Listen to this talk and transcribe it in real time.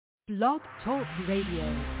Blog Talk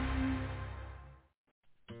Radio.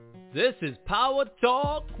 This is Power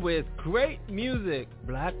Talk with great music,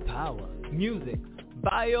 Black Power, music,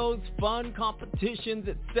 bios, fun competitions,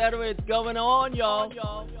 etc. It's going on,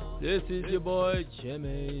 y'all. This is your boy,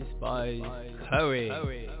 Jimmy Spice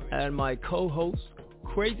Curry, and my co-host,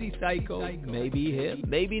 Crazy Psycho. Maybe him,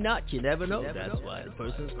 maybe not, you never know. That's why the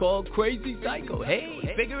person's called Crazy Psycho.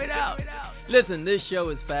 Hey, figure it out. Listen, this show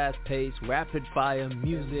is fast-paced, rapid-fire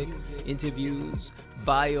music, interviews,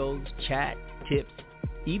 bios, chat, tips,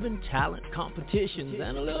 even talent competitions,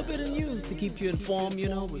 and a little bit of news to keep you informed,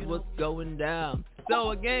 with what's going down.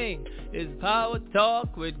 So again, it's Power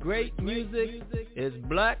Talk with great music. It's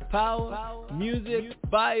Black Power, music,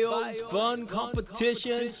 bios, fun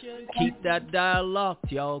competition. Keep that dial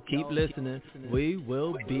locked, y'all. Keep listening. We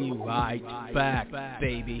will be right back,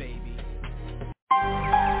 baby.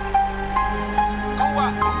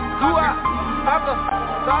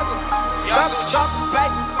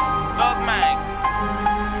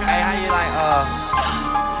 Hey, how you like,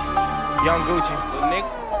 Young Gucci? Little nigga.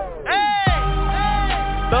 Hey!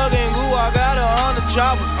 Thug and Goo, I got her on the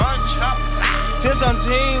chopper. Since I'm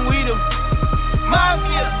team, we the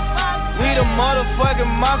mafia. We the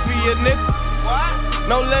motherfucking mafia, nigga. What?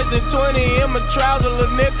 No less than 20 in my trousers,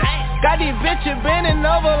 little nigga. Got these bitches bending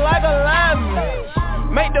over like a lineman.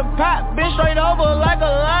 Make the pop bitch straight over like a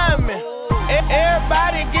lineman.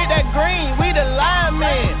 Everybody get that green, we the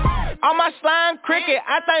linemen. On my slime cricket,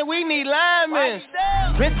 I think we need linemen.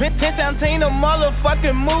 1017, the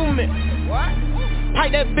motherfucking movement.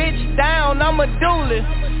 Pipe that bitch down, I'm a duelist.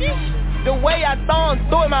 The way I throw him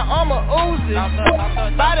through it, my armor oozes.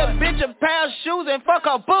 Buy the bitch a pair of shoes and fuck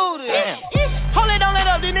her booty. Hold it, don't let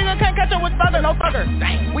up, these niggas can't catch up with thugger, no thugger.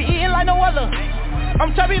 We eating like no other.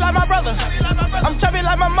 I'm chubby like my brother. I'm chubby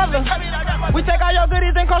like my mother. We take all your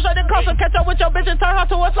goodies and come straight to Costa. Catch up with your bitch and turn her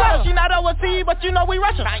to a slut. She not overseas, but you know we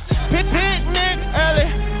Russian. Picnic early,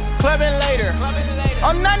 clubbing later.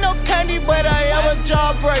 I'm not no candy, but I am a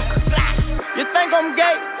jawbreaker. You think I'm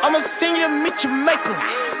gay? I'ma send you meet your maker.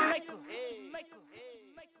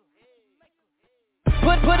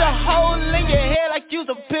 Put a hole in your head like you's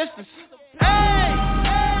a piston. Hey!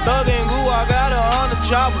 Thug and Goo, I got her on the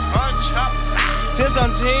chopper. Since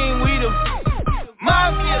I'm team, we the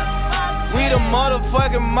mafia. We the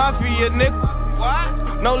motherfucking mafia, nigga.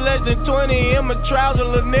 What? No less than 20 in my trousers,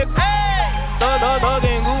 little nigga. Hey! Thug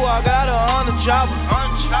and Goo, I got her on the chopper.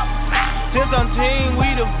 Since I'm team,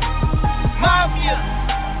 we the mafia.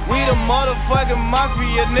 We the motherfucking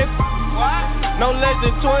mafia, nigga. What? No less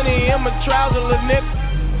than 20 in my trousers, little nigga.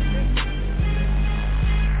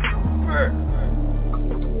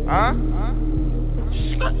 Huh?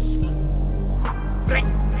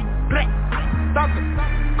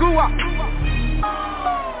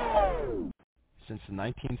 Since the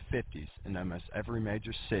 1950s, in almost every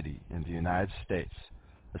major city in the United States,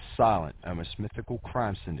 a silent, almost mythical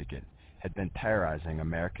crime syndicate had been terrorizing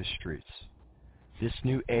America's streets. This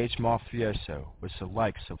new age mafioso was the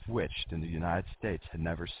likes of which the United States had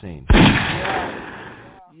never seen.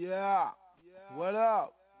 Yeah. What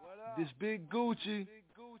up? This big Gucci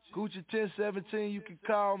 1017, you can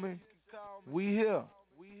call me. We here.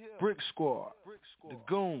 Brick Squad, the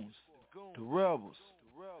Goons, the Rebels,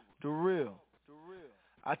 the Real.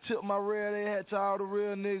 I tip my red hat to all the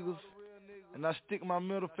real niggas, and I stick my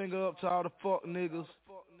middle finger up to all the fuck niggas.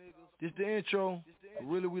 This the intro, but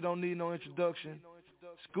really we don't need no introduction.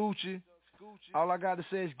 It's Gucci. All I gotta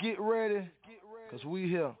say is get ready, cause we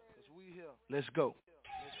here. Let's go.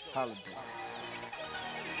 Holiday.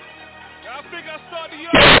 I think I started the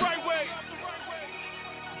other right way.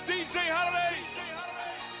 DJ Holiday.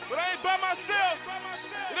 But I ain't by myself.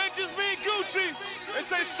 It ain't just me and Gucci. They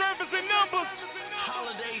say service and numbers.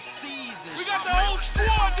 Holiday season. We got the whole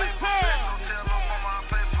squad this time.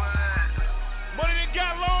 Money done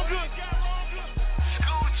got longer.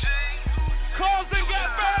 Cars done got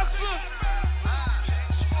faster.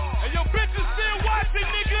 And your bitches still watching,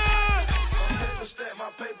 nigga. Paper stack,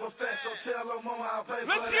 my paper fat, so tell them mama I pay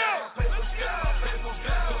for that. Let's go. Paper stack, my paper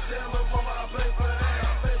fat, so tell them mama I pay for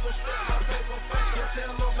that. Paper stack, my paper fat, so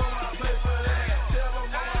tell them mama I pay for that. Tell them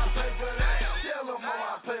mama I pay for that. Tell them mama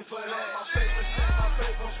I pay for that. My paper stack, my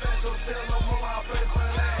paper fat, so tell them mama I pay for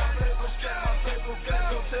that. Paper stack, my paper fat,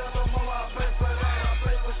 so tell them mama I pay for that.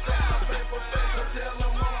 Paper stack, my paper fat, so tell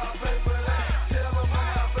them mama I pay for that. Tell them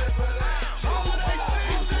mama I pay for that.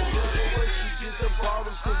 Get the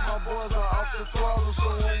bottles, cause my boys are off the throttle, so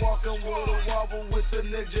I'm walking with a wobble with the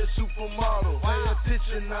ninja supermodel. Pay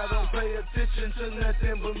attention, I don't pay attention to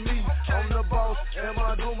nothing but me. I'm the boss, and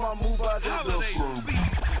I do my move, I just go through.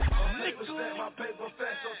 Paper stack, my paper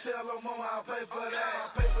fat, so tell them mama I pay for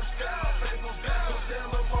that. Paper stack.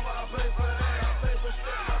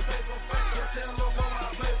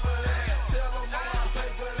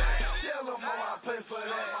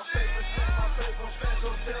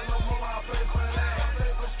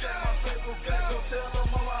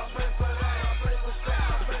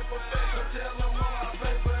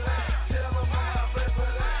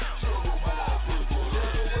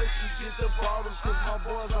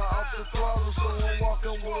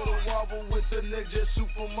 neck, just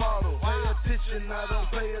supermodel. Pay attention, I don't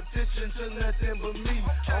pay attention to nothing but me.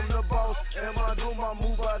 I'm the boss, and I do my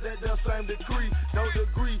move out at the same degree. No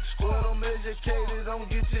degree, but I'm educated, don't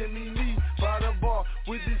get to me. By the bar,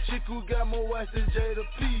 with this chick who got more ass than Jada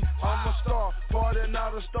P. I'm a star, party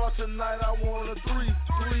not a star tonight, I want a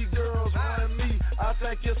three girls, one me. I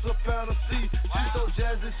think it's a fantasy. She's so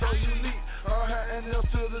jazzy, so unique. Her hair and nails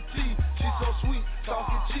to the T. She's so sweet,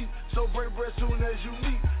 talking cheap. So break bread soon as you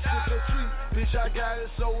meet. Just a treat, bitch, I got it,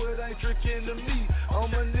 so it ain't tricking to me.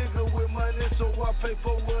 I'm a nigga with money, so I pay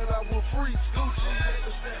for what I will free. Gucci,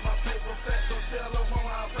 paper stamp, my paper fat, so tell her mama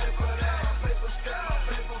I pay for that. My paper sky,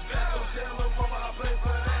 paper fat, so tell her mama I pay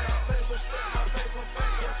for that. My paper stamp, my paper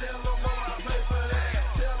fat, so tell her mama I pay for that.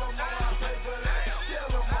 Tell her mama I pay for that. Tell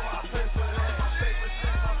her mama I pay for that. My paper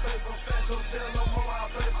stamp, my paper fat, so tell her mama I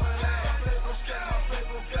pay for that. My paper sky, my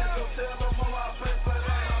paper fat, so tell her mama I pay for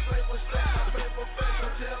that. My paper stamp, my paper fat, so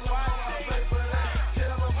tell her mama I pay for that.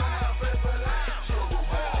 Tell her mama I pay for that.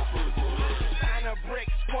 Sign a brick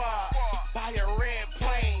squad, buy a red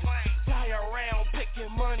plane, fly around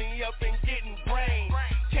picking money up and getting brain.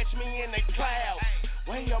 Catch me in the clouds,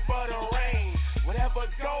 way above the rain. Whatever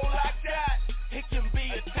goal I got, it can be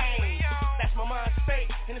attained. That's my mind state,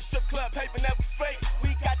 in the strip club, paper never fake.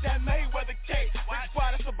 We got that Mayweather cake, brick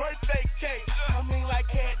squad, it's a birthday cake. I mean like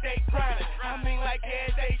every day grinding, I mean like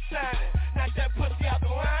every day shining. Not that pussy out the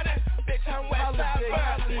lining, bitch I'm west side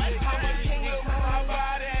vibing. I'm a king of my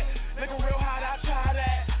body, nigga real hot, I try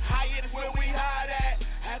that. High is where we hide at,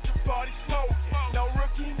 after party smoke. No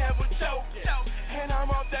rookie never choking, and I'm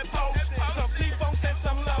off that potion. Some people and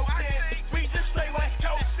some low end, we just straight West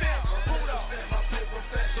Coastin'. Hold up. My paper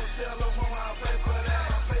fat, so tell her mama I pay for that.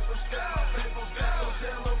 My paper sky, paper fat, so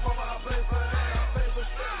tell her mama I pay for that. My paper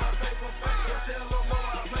sky, my paper fat, so tell her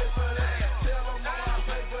mama I pay for that. Tell her mama I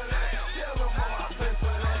pay for that. Tell her mama I pay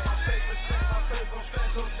for that. My paper sky, my paper fat,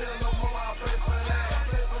 so tell her mama I pay for that. My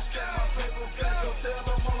paper sky, my paper fat, so tell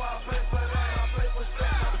her mama I pay for that. My paper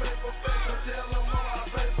sky, my paper fat, so tell her mama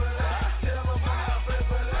I pay for that. Tell her mama I pay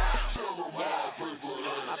for that.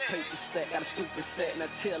 I paper stack, got a stupid set. Now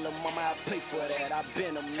tell her mama I pay for that. I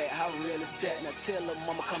been a Mac, how real is that? Now tell her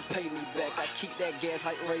mama come pay me back. I keep that gas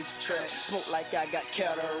like racetrack, smoke like I got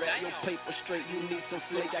cataract. Your paper straight, you need some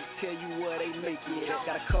flake. I can tell you where they make it at.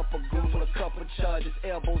 Got a couple goons with a couple charges,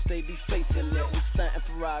 elbows they be facing that. We stuntin'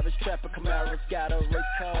 Ferraris, trapping Camaros, got a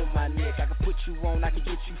race car on my neck. I can put you on, I can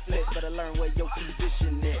get you flex, better learn where your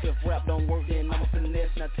position at. If rap don't work, then I'm a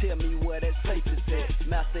finesse. Now tell me where that safe is at.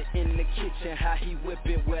 Master in the kitchen, how he whip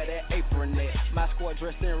it, where that apron at. My squad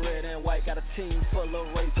dressed in red and white, got a team full of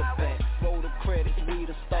Razorbacks. Roll the credits, we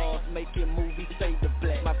the stars, making movies, fade to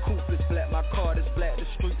black. My coupe is black, my card is black, the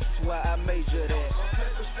streets is where I major that. My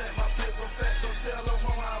paper stamp, my paper fat, so tell her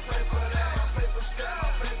mama I pay for that. My paper sky,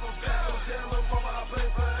 my paper fat, so tell her mama I pay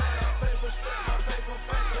for that. My paper stamp, my paper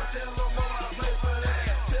fat, so tell her mama I pay for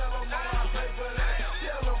that. Tell her mama I pay for that.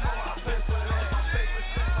 Tell her mama I pay for that. My paper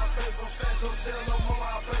stamp, my paper fat, so tell her mama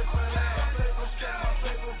I pay for that. My paper sky, my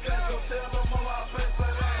paper fat, so tell her mama I pay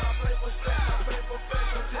for that. My paper stamp, my paper fat,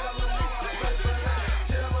 so tell her mama I pay for that.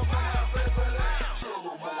 Tell her mama I pay for that. Tell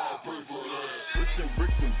her mama I pay for that. Bricks and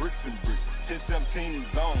bricks and bricks and bricks. 1017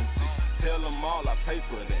 is on 6. Tell them all I pay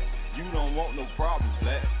for that. You don't want no problems,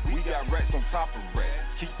 black. We got racks on top of racks.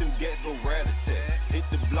 Keep them gas go rat-a-tat. Hit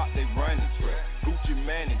the block, they run the track. Gucci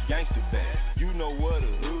man and gangster bag. You know where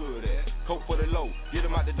the hood at. Coke for the low, get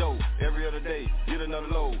them out the door. Every other day, get another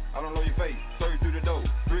load. I don't know your face, serve you through the door.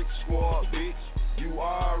 Brick squad, bitch, you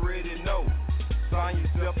already know. Sign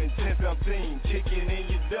yourself in 1017, kicking in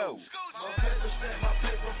your dough. My paper stamp, my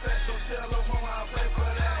paper fat, so tell her mama I pay for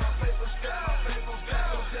that. My paper sky, my paper fat,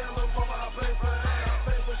 so tell her mama I pay for that. My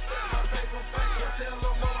paper stamp, my paper fat, so tell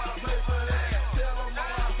her mama I pay for that. Tell her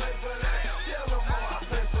mama I pay for that. Tell her mama I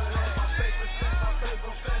pay for that. My paper stamp, my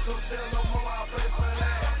paper fat, so tell her mama I pay for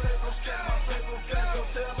that. My paper sky, my paper fat, so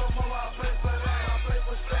tell her mama I pay for that. My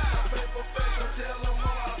paper stamp, my paper fat, so tell her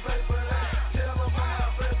mama I pay for that. Tell her mama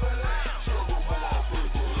I pay for that. Tell her mama I pay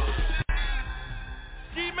for that.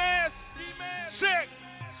 Ski mask, check.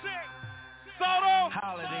 Soto,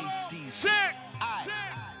 Holiday season. check.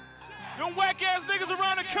 Them whack ass niggas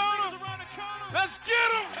around the corner. Let's get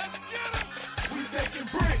them. We taking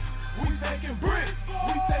bricks, we taking bricks,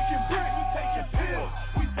 we taking bricks, we taking pills,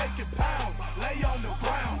 we taking pounds, lay on the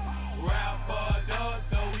ground. Round for a dog,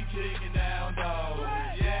 so we kicking down doors.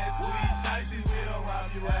 Yes, we nicey, we don't rob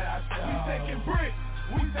you at our show. We taking bricks,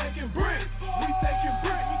 we taking bricks, we taking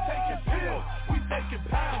bricks, we taking pills, we taking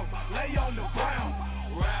pounds, lay on the ground.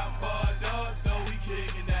 Round for a dog, so we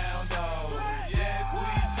kicking down doors. Yes, we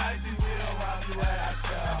nicey, we don't rob you at our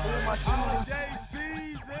show. Holiday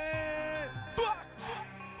season.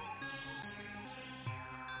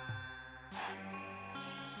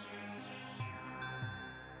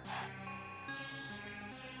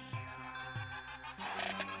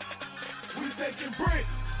 taking bricks,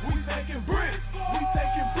 we taking bricks, we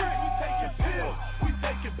taking bricks, we taking pills, we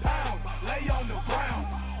taking pounds, lay on the ground.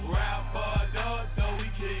 Round for a dog, so we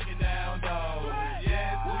kicking down dogs.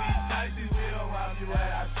 Yes, we nicey, we don't rob you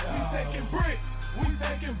at our show. We taking bricks, we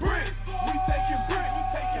taking bricks, we taking bricks, we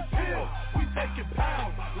taking pills, we taking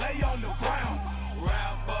pounds, lay on the ground.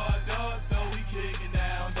 Round for a dog, so we kicking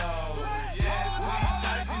down dogs. Yes, we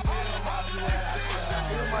nicey, we don't rob you at our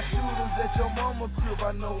show. Hear my shooters at your mama crib,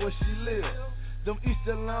 I know where she live. Them East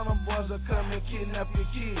Atlanta boys will come and kidnap your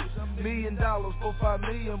kids. $1 million for $5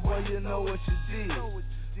 million, boy, you know what you did.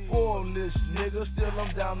 Four-list nigga, still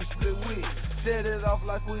I'm down to split with. Set it off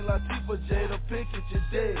like we Latifah, Jada Pinkett, you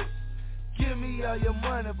dead. Give me all your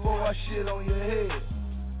money before I shit on your head.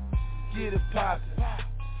 Get it poppin',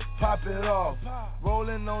 pop it off.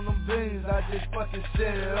 Rolling on them beans, I just fucking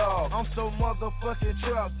set it off. I'm so motherfucking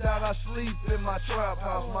trapped out, I sleep in my trap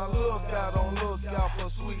house. My lookout on lookout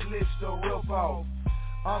for sweet licks to rip off.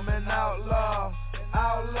 I'm an outlaw,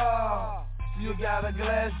 outlaw. You got a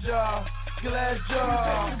glass jar, glass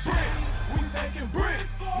jar. We taking bricks,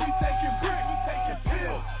 we taking bricks, we taking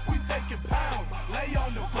pills, we taking pounds, lay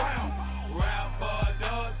on the ground. Round for a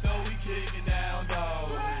dog, so we kicking down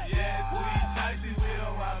dogs. Yes, we nicey, we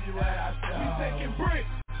don't rob you at our show. We taking bricks,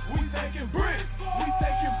 we taking bricks, we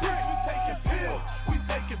taking bricks, we taking pills, we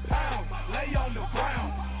taking pounds, lay on the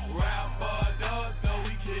ground. Round for a dog, so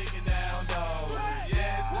we kicking down dogs.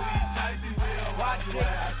 Yes, we nicey, we don't rob you at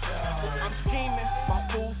our show. I'm scheming, my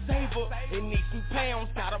fool saver, it needs some pounds,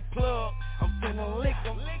 got a plug, I'm finna lick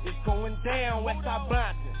 'em, it's going down, Westside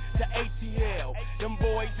Boston, to ATL, them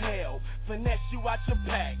boys hell, finesse you out your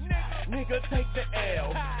pack, nigga take the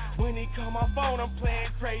L, when he call my phone I'm playing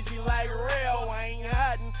crazy like rail, I ain't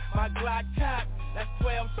hiding, my Glock top, that's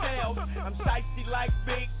 12 shells, I'm shiesty like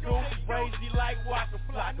Big Goose, crazy like Waka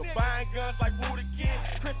Flocka, buying guns like Who the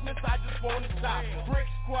Kid, Christmas I just wanna stop, Brick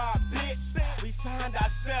Squad bitch, we signed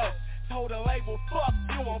ourselves, told the label fuck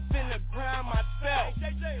you, I'm finna grind myself,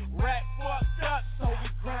 rap fucked up so we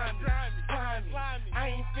grind me, I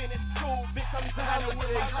ain't finished school bitch, I'm grinding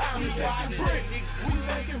with my We taking bricks, we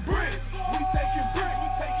taking bricks, we taking bricks, we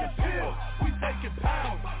taking pills, we taking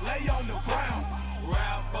pounds, lay on the ground.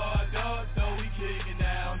 Round for a dog, so we kicking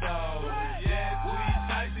down dogs. Yes, we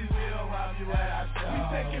nicey, we don't rob you at our show. We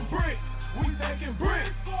taking bricks, we taking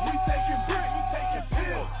bricks, we taking bricks, we taking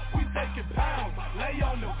pills, we taking pounds, lay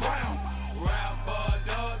on the ground. Round for a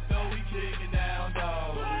dog, so we kicking down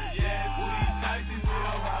dogs. Yes, we nicey, we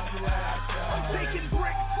don't rob you at our show. I'm taking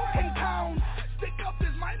bricks and pounds, stick up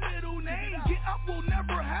is my middle name. Get up will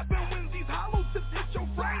never happen when these hollow tips hit your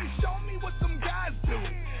frame. Show me what them guys do.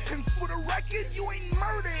 And for the record, you ain't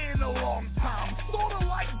murder in a long time. Sorta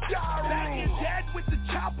like Ja Rule. Back in Dad with the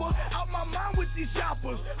chopper, out my mind with these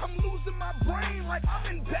choppers. I'm losing my brain like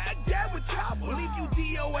I'm in Baghdad with choppers. Leave you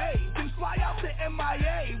DOA, then fly out to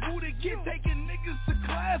MIA. Who the kid taking niggas to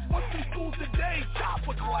class? What's in school today?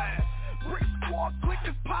 Chopper class. Brick Squad,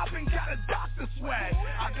 clickers popping, got a doctor swag.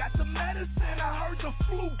 I got the medicine, I heard the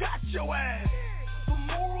flu got your ass. The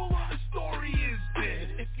moral of the story is this: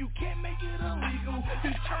 if you can't make it illegal,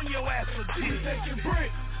 then turn your ass legit. We taking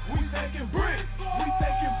bricks, we taking bricks, we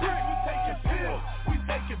taking bricks, we taking pills, we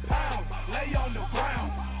taking pounds, lay on the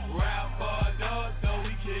ground. Round for a dog, so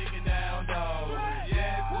we kicking down dogs.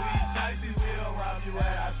 Yes, we nicey, we don't rob you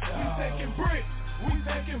at our show. We taking bricks, we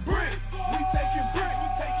taking bricks, we taking bricks, we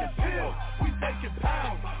taking pills, we taking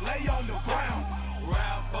pounds, lay on the ground.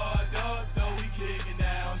 Round for a dog, so we kicking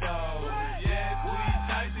down dogs. Yes, we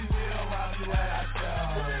nicey, we don't rob you at our show.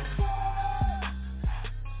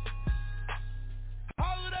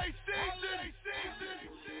 Holiday season.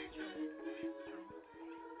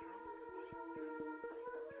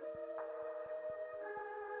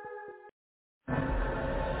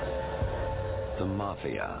 The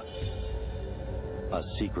Mafia. A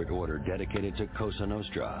secret order dedicated to Cosa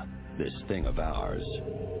Nostra, this thing of ours.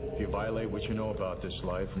 You violate what you know about this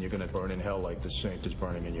life, and you're gonna burn in hell like the saint is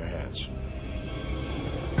burning in your hands.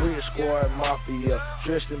 Brick Squad Mafia,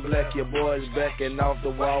 dressed in black, your boys backing off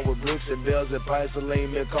the wall with bricks and bells and pipes and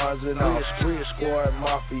lame cars and all. Brick Squad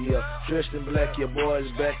Mafia, dressed in black, your boys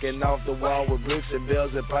backing off the wall with bricks and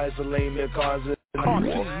bells and pipes and lame cars and all.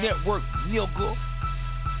 Cartoon Network, nigga.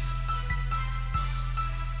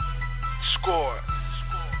 Score.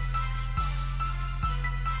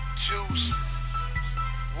 Juice.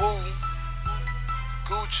 Woo.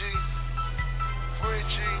 Gucci.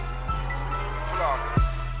 Bridgie. Flock.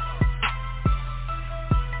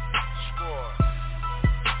 Score.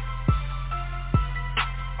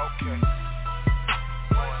 Okay.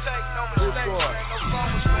 One take, no mistakes, ain't no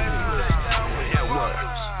fumbles, baby. Touchdown with no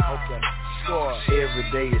wonders. Okay. Squad.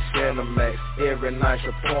 Every day is Cinemax, every night's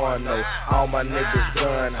a porno. All my niggas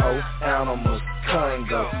gun ho, animals,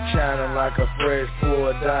 Congo. Shining like a fresh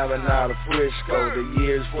pulled diamond out of Frisco. The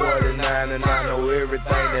year's 49 and I know everything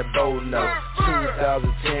that Bo know.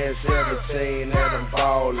 2010, 17 and I'm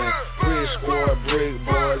ballin'. Brick Squad, brick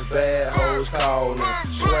boys, bad hoes callin'.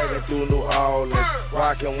 Swaggin' through New Orleans,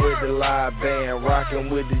 rockin' with the live band, rockin'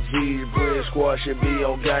 with the G's. Brick Squad should be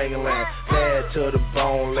on gangland. Bad to the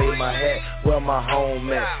bone, lay my hat where my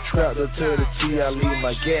home at. Strapped up to the T, I leave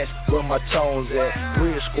my gas where my tones at.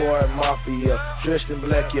 Brick Squad Mafia, dressed in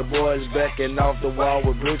black, your boys backing off the wall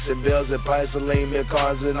with bricks and bells and pipes and lame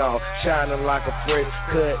cars and all. Shining like a fresh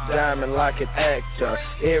cut diamond like an actor.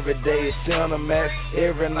 Every day is Cinemax,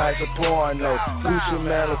 every night's a porno. Gucci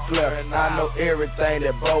Mane Flair, I know everything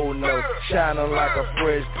that Bo know. Shining like a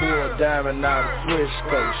fresh pulled diamond out of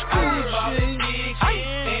Frisco.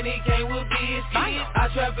 And he came with biscuits. I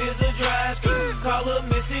trap is a dry skin. Call her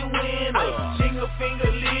missing winner.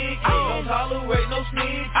 Finger lick. Don't tolerate no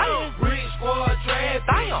snitching. Brick Squad traffic.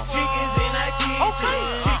 Chickens in our kitchen.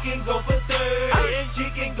 Chicken go for 30.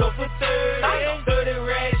 Chicken go for 30. 30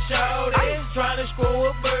 rat shorty. Tryna score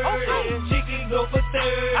a birdie. Chicken go for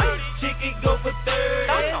 30. Chicken go for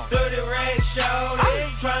 30. 30 rat shorty.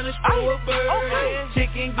 Tryna score a birdie.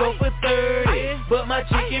 Chicken go for 30. But my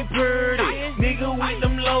chicken pretty. Nigga with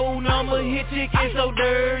them low number, hit chicken so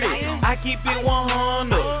dirty. I keep it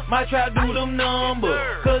 100, my trap do them numbers.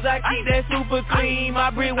 Cause I keep that super clean, my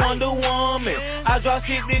brick Wonder Woman. I drop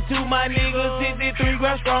 62, my niggas 63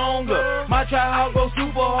 grams stronger. My trap hog go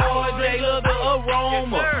super hard, they love the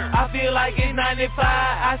aroma. I feel like it's 95,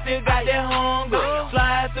 I still got that hunger.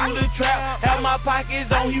 Slide through the trap, have my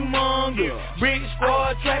pockets on humongous. Brick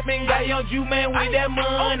Squad trapping, got young Jew man with that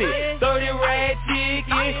money. 30 rad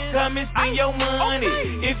chicken, come and spend your money.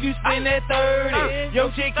 If you spend that 30,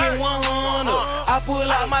 your chicken 100. I pull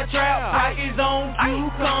out my trap, pockets on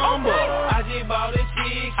cucumber. I just bought a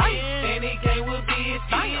chicken, and it came with biscuits.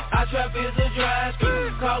 I trap is a dry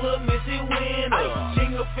skin, call her missing winner.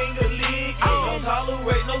 Finger lick, don't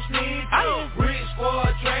tolerate no snitching. Brick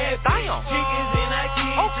Squad traffic, chickens in our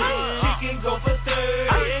kitchen. Chicken go for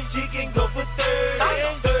 30, chicken go for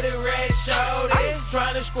 30. 30 rat shorty,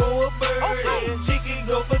 tryna score a birdie. Chicken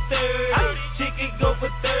go for 30, chicken go for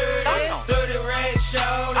 30. 30 rat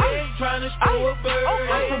shorty, tryna score a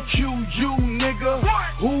birdie. I'm from QU, nigga.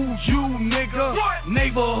 Who you, nigga?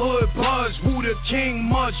 Neighborhood buzz, who the king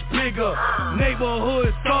much bigger.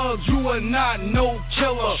 Neighborhood thugs, you are not no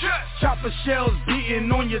killer. Chopper shells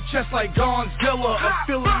beating on your chest like Godzilla.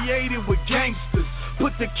 Affiliated with gangsters,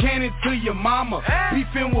 put the cannon to your mama.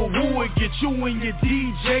 Beefing with who would get you and your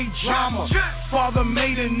DJ drama. Father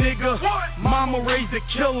made a nigga, mama raised a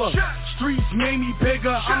killer. Streets made me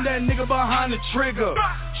bigger, I'm that nigga behind the trigger.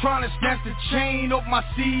 Trying to snatch the chain off my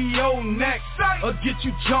CEO neck, or get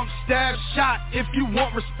you jump, stab, shot if you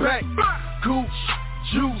want respect. Gooch,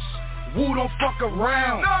 juice, woo don't fuck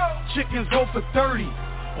around. Chickens go for 30,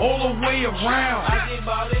 all the way around. I just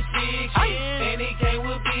bought a chicken, and it came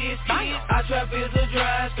with biscuits. I trap is a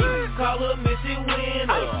dry skin, call her missing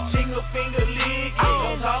winner. Finger lick,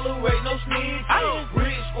 don't tolerate no snitching.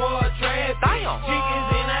 Brick Squad traffic, chickens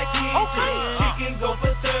in our kitchen. Chicken go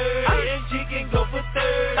for 30, chicken go for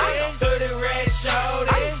 30. 30 rat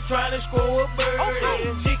shorty, tryna score a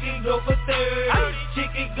birdie. Chicken go for 30,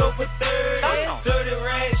 chicken go for 30. 30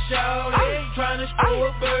 rat shorty, tryna score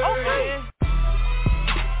a birdie.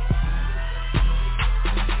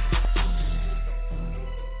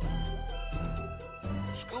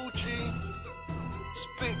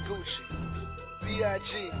 Big Gucci,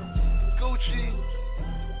 B.I.G., Gucci,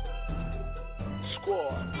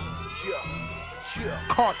 Squad, yeah.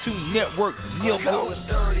 Cartoon Network, When I was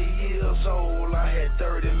 30 years old, I had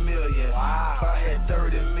 30 million. Wow. I had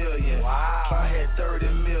 30 million. Wow. I had 30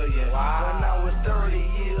 million. Wow. When I was 30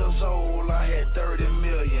 years old, I had 30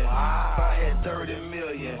 million. Wow. I had 30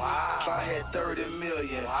 million. Wow. I had 30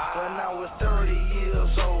 million. Wow. When I was 30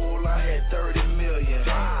 years old, I had 30 million.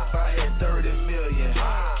 Wow. I had 30 million.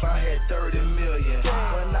 Wow. I had 30 million.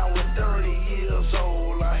 Wow. When I was 30 years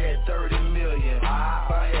old, I had 30 million. Wow.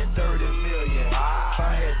 I had 30 million. Wow.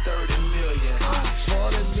 I had 30 million.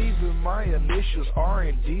 More than even my nigga. vicious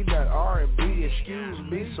R&D, not R&B, excuse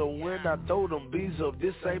me. So when I throw them bees up,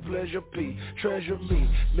 this ain't Pleasure P. Treasure me,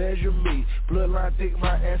 measure me, bloodline thick,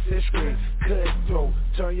 my ancestry. Cutthroat,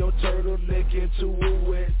 turn your turtleneck into a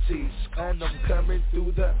wet tee. And I'm coming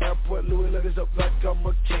through the airport, Louis letters up like I'm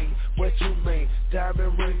a king. What you mean?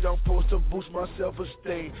 Diamond ring don't supposed to boost my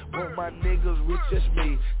self-esteem. Want my niggas rich as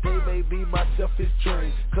me, they may be my selfish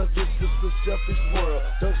dream. Cause this is a selfish world,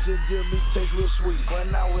 Ducks and Jimmy taste real sweet.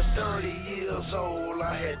 When I was 30 years old,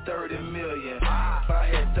 I had 30 million. I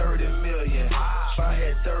had 30 million. I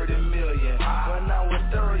had 30 million. When I was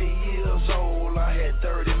 30 years old, I had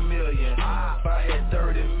 30 million. I had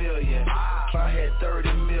 30 million. I had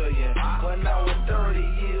 30 million. When I was 30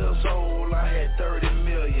 years old, I had 30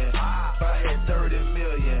 million. I had 30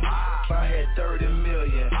 million. I had 30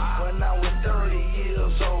 million. When I was 30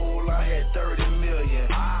 years old, I had 30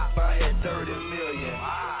 million. I had 30 million.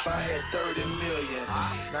 I had 30 million.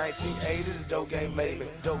 1980s, dope game made me.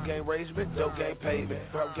 Dope game raised me, dope game paid me.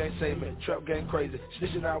 Rap game saved me, trap game crazy.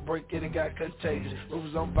 Snitching outbreak, it got contagious.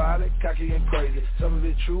 Moves on violent, cocky and crazy. Some of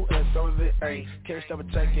it true and some of it ain't. Can't stop a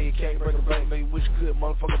tank and you can't break a bank. Maybe wish you could,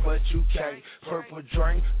 motherfucker, but you can't. Purple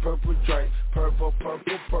drink, purple drink. Purple,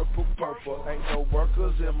 purple, purple, purple. Ain't no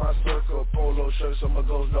workers in my circle. Polo shirts, some of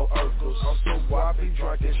those no Urkels. I'm so woppy,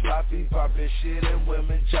 drunk and sloppy, poppin' shit and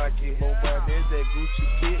women jockey. More money that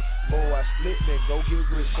Gucci get, more I split than go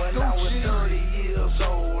get rich. When I was 30 years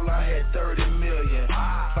old, I had 30 million.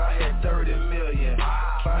 I had 30 million.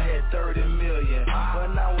 I had 30 million.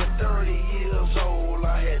 When I was 30 years old,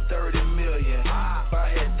 I had 30 million.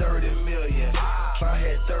 I had 30 million. I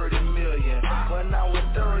had 30 million. When I was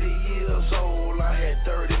 30 years old, I had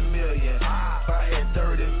 30 million. I had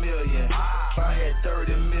 30 million. I had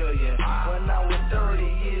 30 million. When I was 30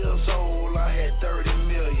 years old, I had 30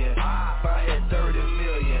 million. I had 30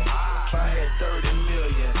 million. I had 30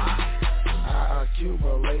 million. I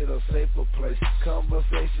accumulate a safer place.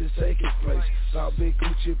 Conversations taking place. Saw big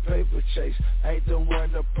Gucci paper chase. Ain't the one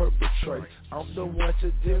to perpetrate. I'm the one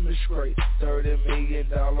to demonstrate. $30 million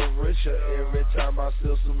richer. Every time I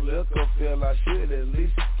sell some liquor, feel I should at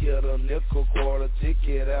least get a nickel, quarter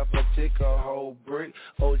ticket, apple tick, a whole brick.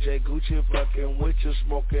 OJ Gucci fucking with you,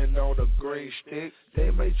 smoking on a green stick. They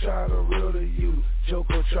may try to riddle you,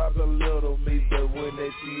 Joker try to little me, but when they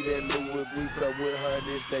see that Louis we play with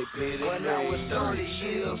hundreds, they pity. When I was 30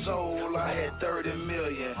 years old, I had 30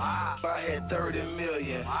 million. I had 30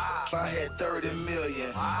 million. I had 30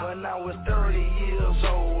 million. When I was 30 years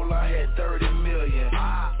old, I had 30 million.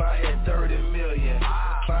 I had 30 million.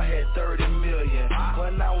 I had 30 million.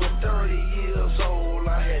 When I was 30 years old,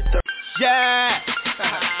 I had 30. Yeah!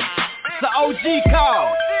 It's the OG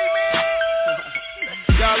call.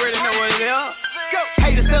 Y'all already know what it is.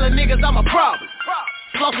 Haters telling niggas I'm a problem.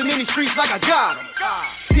 Flossing in these streets like I got them.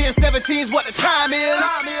 10-17's what the time is.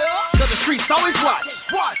 Cause the streets always watch.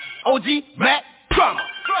 OG Mac Drama.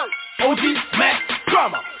 OG Mac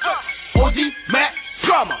Drama. OG Mac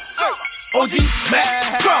Drama. OG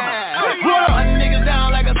Mac Drama. Hunting niggas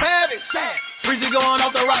down like a savage. Breezy going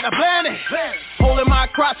off the rock the planet. Holding my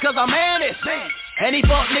crotch cause I'm managed. And these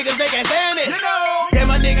fuck niggas, they can't stand it. Damn,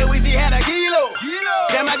 my nigga Weezy had a kilo.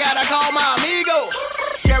 Damn, I gotta call my amigo.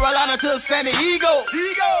 Carolina to San Diego.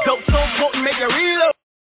 Dope so potent, make it reload.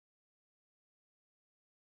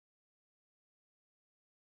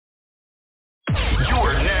 You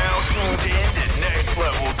are now tuned in to Next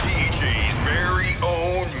Level DJ's very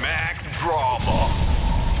own Mac Drama.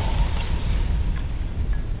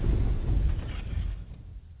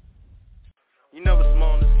 You never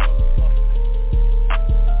small this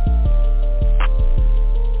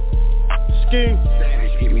scheme.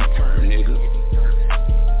 Savage, get me turned, nigga.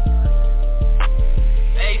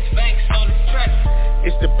 Ace Banks on the track.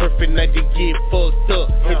 It's the perfect night to get fucked up.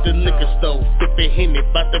 Hit the liquor store, sippin' Henny,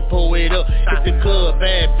 bout to pull it up. Hit the club,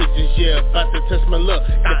 bad bitches, yeah, bout to test my luck.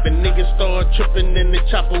 If a nigga start trippin', then the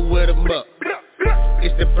chopper wet 'em up.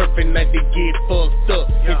 It's the perfect night to get fucked up.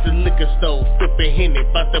 Hit the liquor store, sippin' Henny,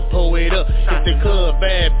 bout to pull it up. Hit the club,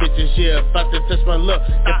 bad bitches, yeah, bout to test my luck.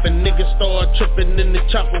 If a nigga start trippin', then the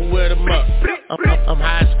chopper wet 'em up. I'm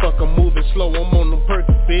high as fuck, I'm moving slow, I'm on the perk,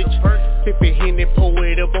 bitch. Sippin' Henny, pull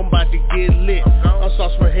it up, I'm about to get lit. I'm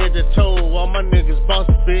sauce from head to toe, all my niggas boss,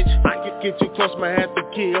 bitch. Get too close, might have to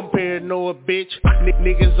kill, I'm paranoid, bitch.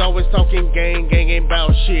 Niggas always talking gang ain't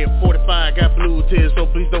bout shit. 45 got blue tears, so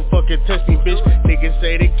please don't fucking test me, bitch. Niggas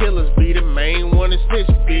say the killers be the main one to snitch,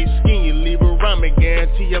 bitch. Skin you leave around me,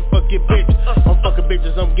 guarantee I fuck your bitch. I'm fucking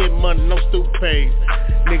bitches, I'm getting money, no stupid pays.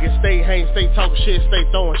 Niggas stay hang, stay talking shit, stay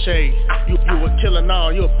throwing shade. You a killer, nah,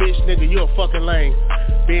 you a bitch, nigga, you a fucking lame.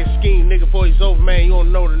 Been scheme, nigga, before he's over, man, you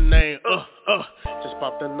don't know the name. Just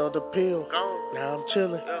popped another pill. Now I'm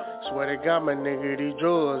chillin'. Swear to God, my nigga, these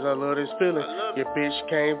drugs, I love this feeling. Your bitch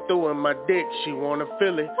came through in my dick, she wanna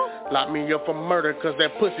feel it. Lock me up for murder, cause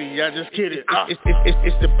that pussy, I just kidding.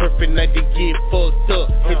 It's the perfect night to get fucked up.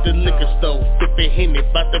 Hit the liquor store, sippin' Henny,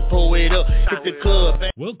 bout to pull it up. Hit the club.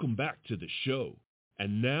 Welcome back to the show.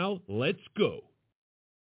 And now, let's go.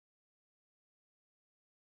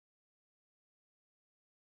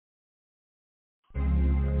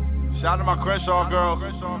 Shout out to my Crenshaw girls.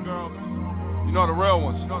 You know the real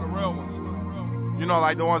ones. You know,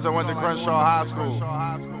 like the ones that went to Crenshaw High School.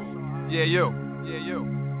 Yeah, you.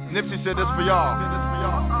 Nipsey said this for y'all.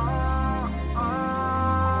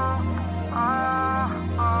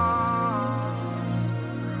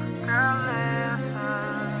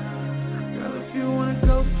 Girl, if you wanna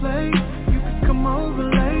go play, you can come over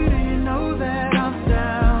later. You know that I'm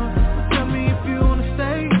down. Tell me if you wanna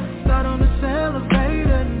stay. Start on this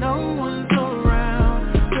elevator. No one's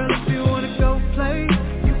around. Girl, if you wanna go play,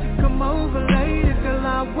 you can come over later. Girl,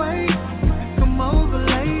 I'll wait. You can come over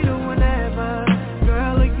later whenever.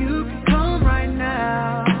 Girl, you can come right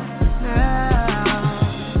now.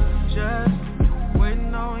 Just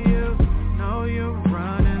waiting on you. Know you're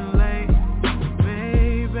running late,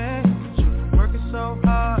 baby. You're working so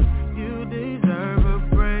hard. You deserve a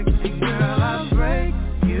break. And girl, I'll break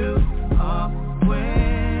you off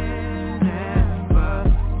whenever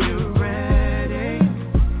you're ready.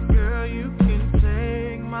 Girl, you can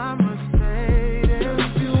take my Mercedes. Girl,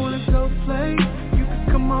 if you wanna go play, you can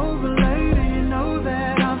come over later. You know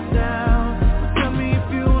that I'm down. But tell me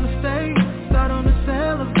if you wanna stay. Start on this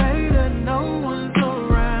elevator. No one's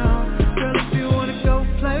around. Girl, if you wanna go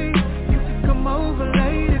play, you can come over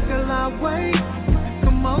later. Girl, I'll wait. You can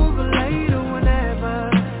come over later whenever.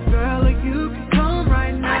 Girl, you can come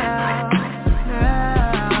right now.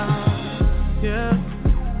 Yeah,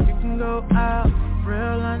 you can go out.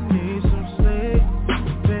 Real, I need some sleep,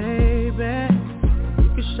 baby. You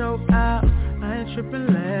can show out. I ain't tripping,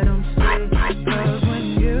 let them see. Cause when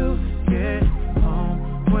you get home,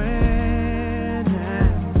 whenever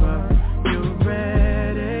you're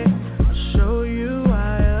ready, I'll show you I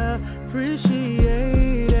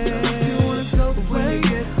appreciate it. If you wanna go play, you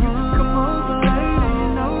can come over later. You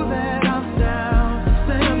know that I'm down.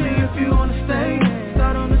 Tell me if you wanna stay.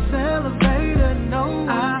 Start on this elevator. No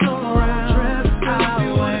one's around. If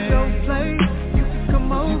you wanna go play, you can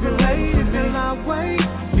come over later. Girl, I'll wait.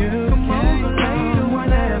 You can come over later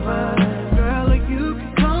whenever. Girl, you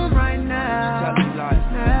can come right now.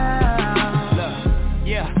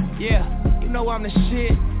 Yeah, you know I'm the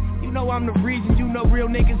shit. You know I'm the reason, you know real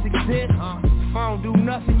niggas exist. If I don't do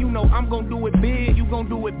nothing, you know I'm gon' do it big. You gon'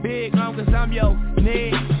 do it big, long as I'm your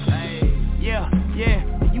nigga. Yeah,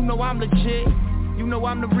 you know I'm legit. You know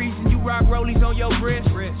I'm the reason you rock rollies on your wrist.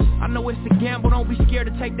 I know it's a gamble, don't be scared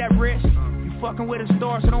to take that risk. You fucking with a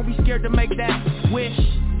star, so don't be scared to make that wish.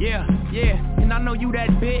 Yeah, and I know you that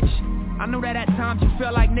bitch. I know that at times you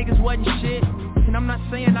felt like niggas wasn't shit. And I'm not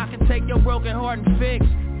saying I can take your broken heart and fix,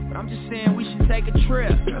 but I'm just saying we should take a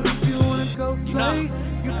trip. Girl, if you wanna go play,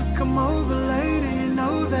 you can come over later. You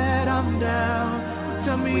know that I'm down. But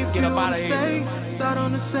tell me if you wanna stay. Start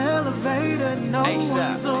on this elevator. No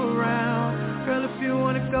one's around. Girl, if you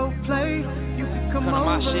wanna go play, you can come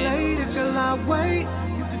over later. Girl, I'll wait.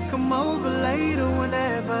 You can come over later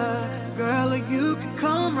whenever. Girl, you can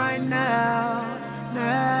come right now.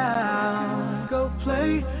 Go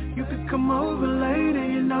play, you can come over later.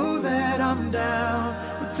 You know that I'm down.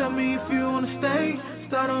 But tell me if you wanna stay.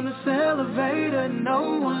 Start on this elevator.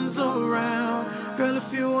 No one's around. Girl,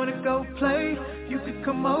 if you wanna go play, you can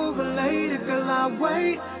come over later. Girl, I'll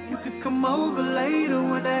wait. You can come over later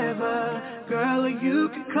whenever. Girl, you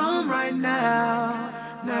can come right now.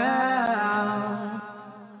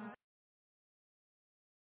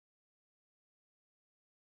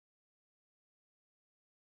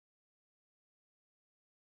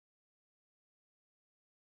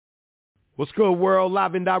 What's good, world?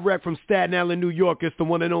 Live and direct from Staten Island, New York. It's the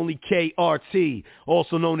one and only KRT,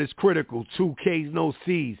 also known as Critical, 2 Ks, no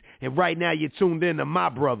Cs. And right now you're tuned in to my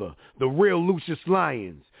brother, the real Lucius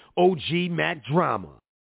Lyons, OG Mac Drama.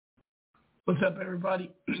 What's up, everybody?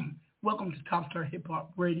 Welcome to Top Star Hip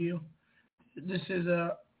Hop Radio. This is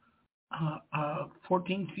a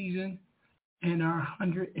 14th season and our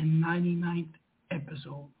 199th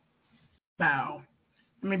episode. Bow.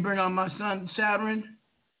 Let me bring on my son, Sadrin.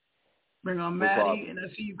 Bring on Maddie, and I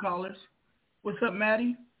see you callers. What's up,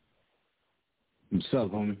 Maddie? What's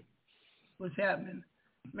up, homie? What's happening?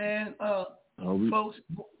 Man, folks,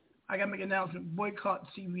 I got to make an announcement. Boycott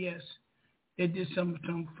CBS. They did some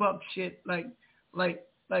fuck shit like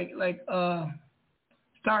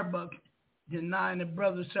Starbucks denying the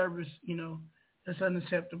brother service, that's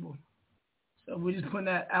unacceptable. So we're just putting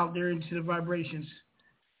that out there into the vibrations.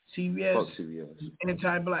 CBS,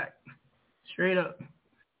 anti-black, straight up.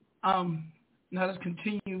 Now let's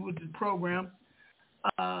continue with the program.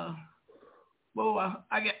 I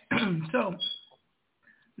get so.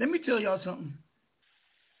 Let me tell y'all something.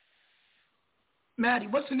 Maddie,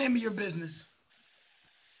 what's the name of your business?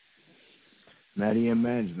 Maddie and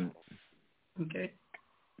Management. Okay.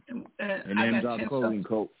 And name's our clothing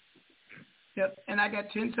coat. Yep. And I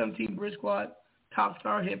got 1017 Brick Squad, Top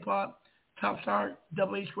Star Hip Hop, Top Star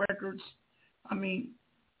Double H Records. I mean,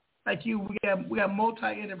 like you, we got multi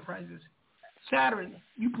enterprises. Saturn,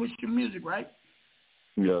 you push your music, right?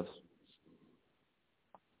 Yes.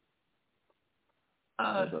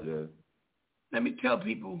 Let me tell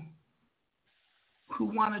people who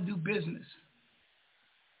want to do business.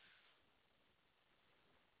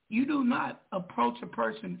 You do not approach a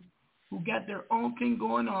person who got their own thing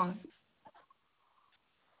going on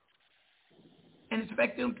and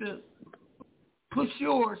expect them to push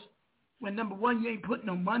yours when, number one, you ain't putting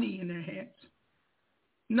no money in their hands.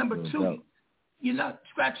 Number two, you're not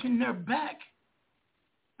scratching their back.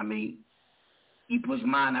 I mean, you push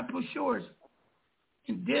mine, I push yours.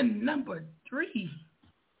 And then number three,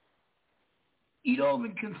 you don't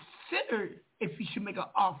even consider if you should make an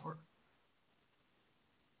offer.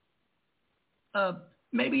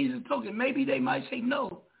 Maybe it's a token. Maybe they might say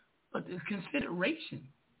no, but there's consideration.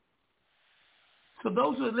 So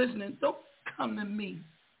those who are listening, don't come to me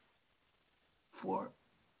for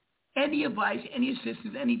any advice, any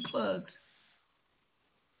assistance, any plugs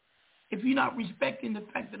if you're not respecting the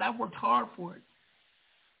fact that I worked hard for it.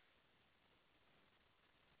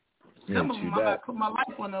 Some of them, I put my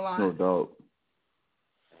life on the line. No doubt.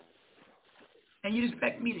 And you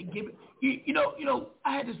expect me to give it. You know,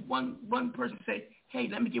 I had this one person say, hey,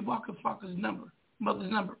 let me get Waka Flocka's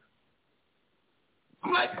mother's number.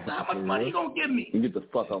 I'm like, how much money you going to give me? You get the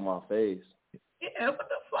fuck out my face. Yeah, what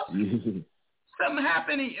the fuck? Something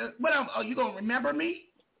happened. You going to remember me?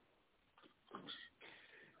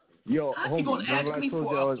 Yo, how you going to ask me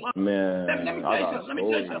for a man, let me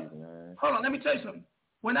tell you something. Hold on, let me tell you something.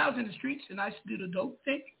 When I was in the streets and I used to do the dope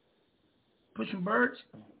thing, pushing birds,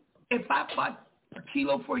 if I bought a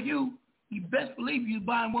kilo for you, you best believe you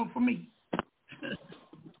buying one for me.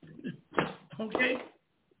 Okay?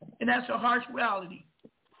 And that's a harsh reality.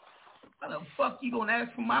 How the fuck you gonna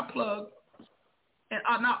ask for my plug and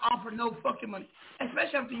I'll not offer no fucking money?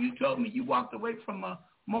 Especially after you told me you walked away from a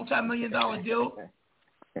multi-million-dollar deal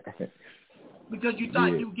because you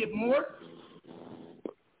thought you'd get more?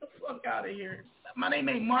 Get the fuck out of here. My name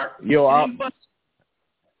ain't Mark. Yo, I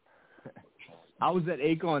was at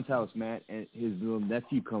Akon's house, man, and his little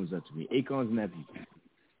nephew comes up to me. Akon's nephew.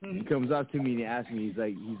 Mm-hmm. He comes up to me and he asks me, he's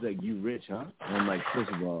like, you rich, huh? And I'm like,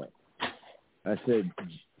 first of all, I said,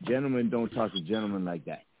 gentlemen don't talk to gentlemen like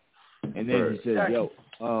that. And then he said, yo,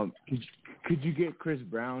 could you get Chris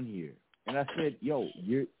Brown here? And I said, yo,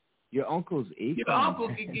 your uncle's Akon. Your uncle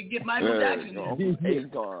can get Michael Jackson here.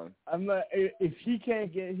 Akon. I'm like, if he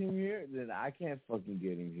can't get him here, then I can't fucking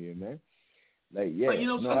get him here, man. Like, yeah. But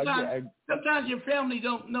sometimes your family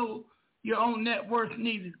don't know your own net worth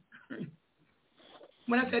neither.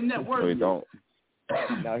 When I said net worth, they don't.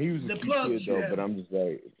 Now he was a cute kid though, but I'm just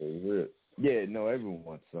like, yeah, no, everyone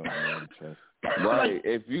wants something. Right.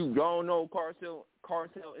 If you don't know Cartel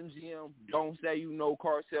MGM, don't say you know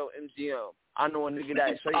Cartel MGM. I know a nigga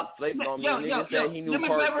that straight flavor on me. Nigga said he knew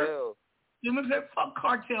Cartel. Fuck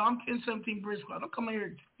Cartel. I'm 1017 Brick Squad. Don't come in here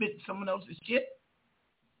and spit someone else's shit.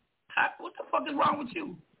 What the fuck is wrong with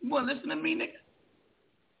you? You want to listen to me, nigga?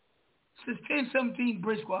 Since 1017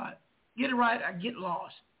 Brick Squad. Get it right, I get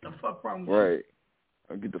lost. The fuck wrong with you? Right.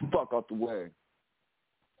 I get the fuck out the way.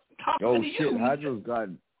 Yo, shit, Hydro's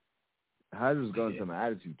gotten some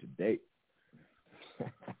attitude today.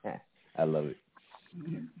 I love it.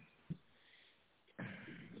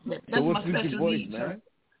 That's so what's my with your voice, needs, man? Sir.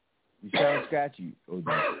 You sound scratchy.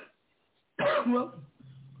 Well,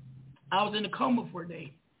 I was in a coma for a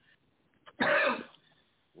day.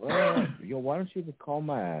 Well, yo, why don't you even call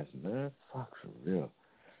my ass, man? Fuck, for real.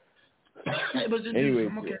 Anyway,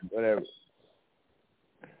 whatever.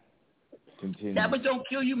 Continue. That but don't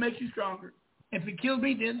kill you makes you stronger. If it kills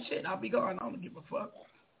me, then shit, I'll be gone. I don't give a fuck.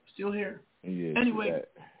 Still here. Yeah, anyway,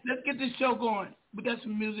 let's get this show going. We got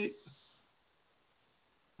some music.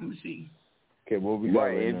 Let me see. Okay, what we got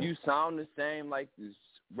right if now? You sound the same like this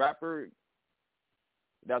rapper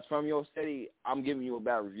that's from your city, I'm giving you a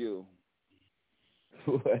bad review.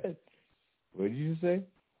 What? What did you say?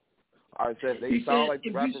 I said they sound like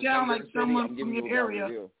if rappers you sound from like someone city, from your area,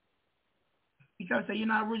 you gotta say you're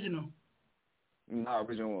not original. Not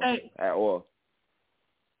original one Hey. at all.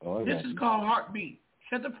 Oh, This is called Heartbeat.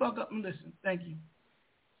 Shut the fuck up and listen. Thank you.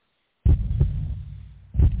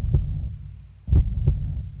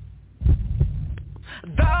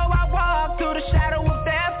 Though I walk through the shadow of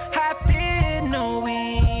death, I fear no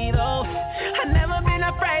evil. I've never been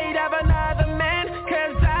afraid of another man,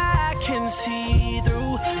 'cause I can see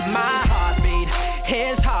through my heartbeat,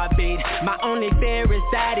 his heartbeat. My only fear is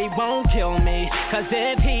that he won't kill me, 'cause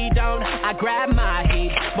if he don't, I grab my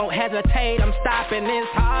heat. Won't hesitate, I'm stopping his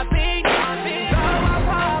heartbeat. Though I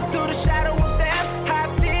walk through the shadow of death, I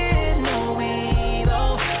fear no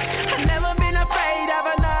evil. I've never been afraid of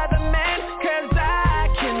another man, 'cause I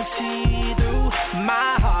can see through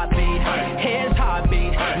my heartbeat, his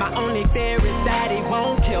heartbeat. My only fear is that he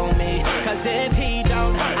won't kill me, 'cause if he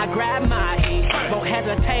don't, I grab my heat. Won't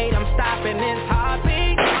hesitate, I'm stopping his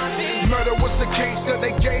heartbeat. Murder was the case that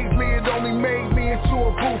they gave me. It only made me into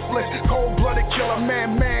a ruthless, cold-blooded killer.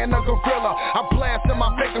 Man, a gorilla. I blasted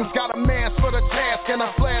my victims, got a mask for the task and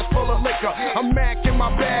a flask full of liquor. A Mac in my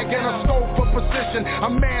bag and a scope for position. A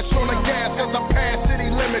mash on the gas 'cause I passed city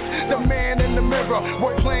limits. The man in the mirror,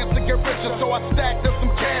 what plans to get richer, so I stacked up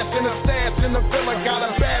some cash in a stash in the villa. Got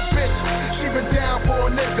a bad bitch, she been down for a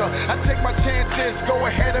nigga. I take my chances, go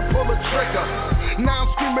ahead and pull a trigger. Now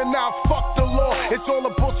I'm screaming out, fuck the law. It's all the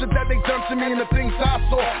bullshit that they done to me and the things I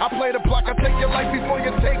saw. I play the block, I take your life before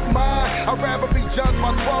you take mine. I'd rather be judged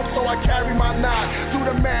by 12, so I carry my 9. Do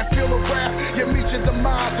the math, feel the wrath, you meet your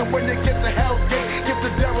demise. And when you get to Hell's Gate, give the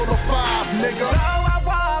devil a 5, nigga. Though I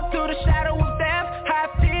walk through the shadow of death, I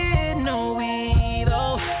fear no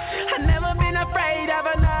evil. I've never been afraid of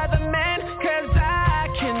another man, 'cause I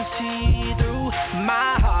can see through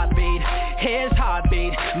my heartbeat, his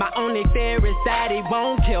heartbeat. My only fear is that he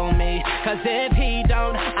won't kill me, 'cause if he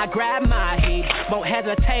don't, I grab my heat. Won't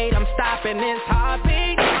hesitate, I'm stopping his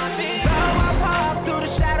heartbeat. Though I walk through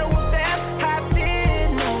the shadow of death, I fear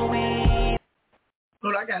no evil.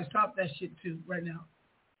 Lord, I gotta stop that shit too right now.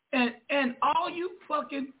 And all you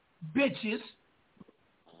fucking bitches,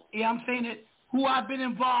 yeah, I'm saying it, who I've been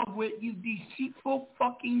involved with, you deceitful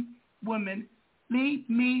fucking women, leave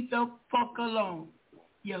me the fuck alone.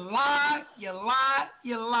 You lie, you lie,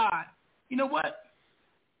 you lie. You know what?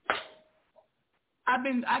 I've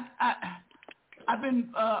been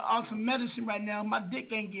on some medicine right now. My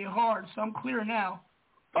dick ain't get hard, so I'm clear now.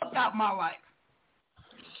 Fuck out my life.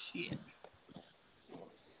 Shit.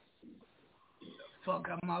 Fuck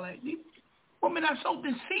out my life. These women are so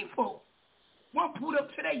deceitful. One pulled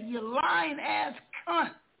up today, you lying ass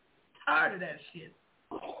cunt. Tired of that shit.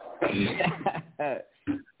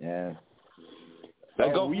 Yeah.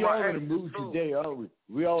 We all in the mood today, aren't we?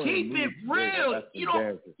 We all keep in the mood it real. Today.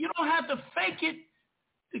 You don't have to fake it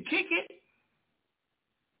to kick it.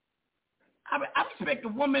 I respect a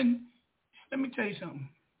woman. Let me tell you something.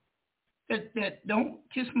 That don't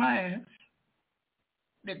kiss my ass.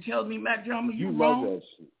 That tells me, Matt Drama, you wrong. Love that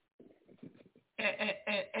shit.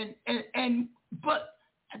 And but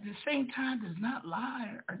at the same time does not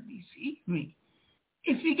lie or deceive me.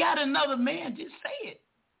 If you got another man, just say it.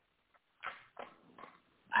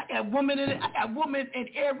 I got women in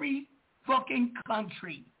every fucking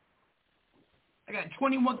country. I got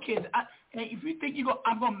 21 kids. And if you think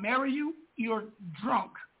I'm gonna marry you, you're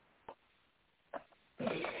drunk.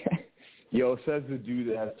 Yo, says the dude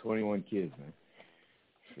that has 21 kids, man.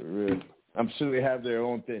 For real. I'm sure they have their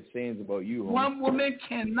own sayings about you, homie. One woman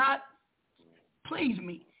cannot please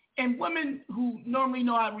me. And women who normally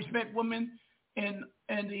know I respect women and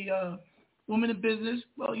the women in business,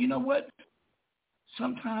 well, you know what?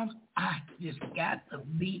 Sometimes I just got to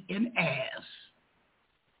be an ass.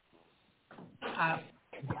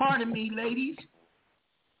 Pardon me, ladies,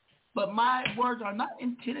 but my words are not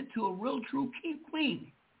intended to a real, true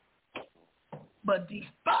queen. But these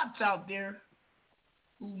thoughts out there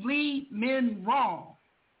lead men wrong.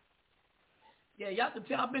 Yeah, y'all can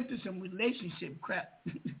tell I've been through some relationship crap.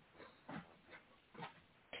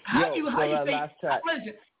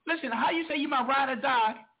 Listen, how you say you my ride or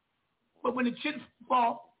die, but when the chips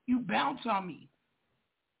fall, you bounce on me?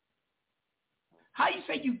 How you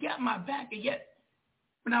say you got my back, and yet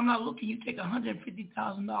when I'm not looking, you take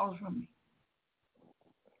 $150,000 from me?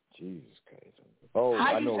 Jesus Christ! Oh,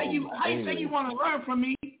 how you say you want to learn from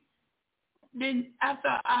me? Then after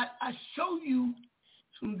I show you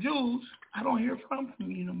some jewels, I don't hear from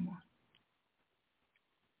you no more.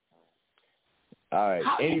 All right.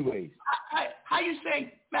 Anyways, how you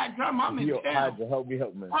say, Matt Drama, I'm in town. Help me,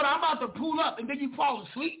 man. Hold on, I'm about to pull up, and then you fall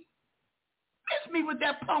asleep. Miss me with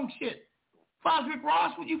that punk shit. Foswick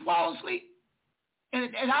Ross, would you fall asleep?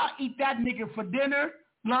 And I'll eat that nigga for dinner,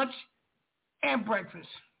 lunch, and breakfast.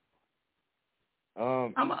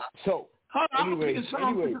 Anyway,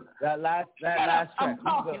 that last track.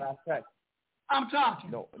 Who's the last track? I'm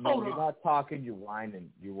talking. No, you're not talking. You're whining.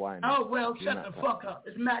 Oh well, shut the fuck up.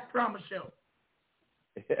 It's Mac Drama Show.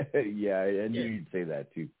 Yeah, I knew you'd say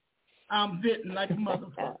that too. I'm venting like a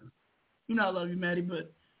motherfucker. You know I love you, Maddie,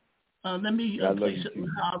 but let me play something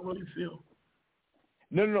how I really feel.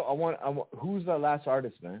 No. I want. Who's the last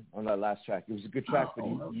artist, man? On that last track, it was a good track, but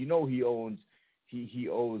he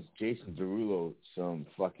owes Jason Derulo some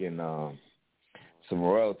fucking some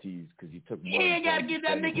royalties because he took money. Yeah, gotta give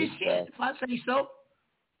that nigga shit. If I say so.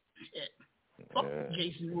 Shit. Fuck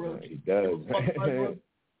Jason Derulo. He does.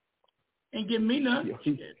 Ain't give me none.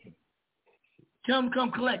 Shit. Tell him to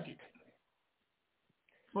come collect it.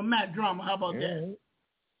 For Matt Drama, how about that?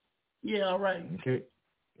 Yeah, all right. Okay.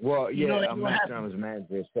 Well, yeah, I'm Matt Drama's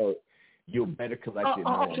manager, so you better collect it.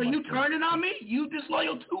 So you turning on me? You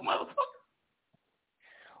disloyal too, motherfucker?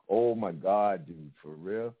 Oh my God, dude, for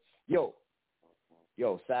real? Yo,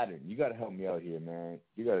 Saturn, you gotta help me out here, man.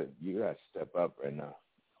 You gotta step up right now.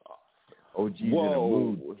 OG's in the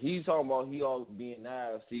mood. He's talking about he always being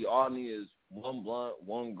nasty. All I need is one blunt,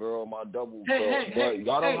 one girl, my double.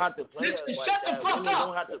 Y'all don't have to play us like that. Women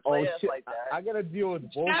don't have to play us like that. I gotta deal with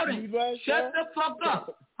both of you guys. Shut the fuck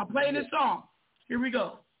up. I'm playing this song. Here we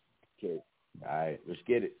go. Okay. All right, let's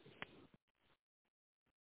get it.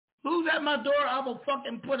 Who's at my door? I will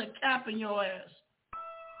fucking put a cap in your ass.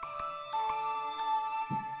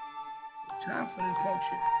 Time for this punk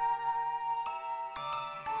shit.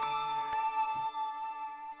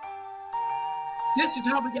 This is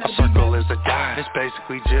how we got circle is a die. It's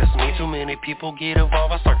basically just me. Too many people get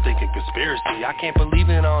involved. I start thinking conspiracy. I can't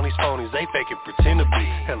believe in all these phonies. They fake it, pretend to be.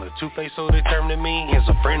 Hella two-faced, so determined to me. Here's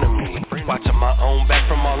a friend of me. Watching my own back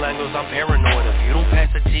from all angles. I'm paranoid. If you don't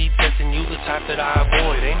pass the G test, and you the type that I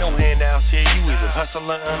avoid. Ain't no handouts here. You either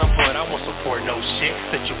hustle or unemployed. I won't support no shit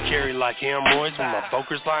that you carry like hemorrhoids. When my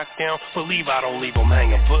focus locked down, believe I don't leave them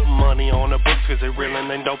hanging. Put money on the books, cause they real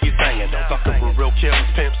and they don't be banging. Don't fuck with real killers,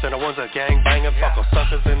 pimps, and the ones that gang banging. Fuck them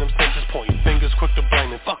suckers in them stitches, pointing fingers quick to blame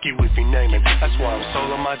it. Fuck you if you name it. That's why I'm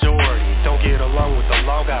solo majority. Don't get along with the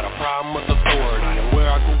law, got a problem with authority. And where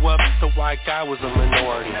I grew up, the white guy was a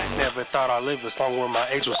minority. Never thought I'd live this long when my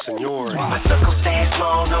age was seniority. My circle stays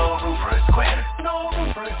small, no room for a square. No room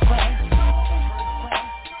for a square.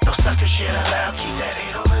 No sucker shit allowed, keep that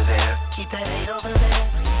hate over there. Keep that hate over there.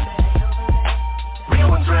 Real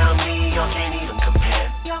ones around me, y'all can't even compare.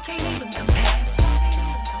 Y'all can't even compare.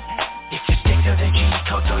 If you stick to the G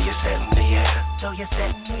code, throw your set in the air. Throw your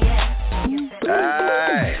set in the air.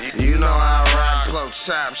 Hey, you know how I rock, cloak,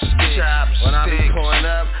 chopstick. When I be pulling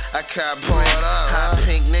up, I cop brand. Hot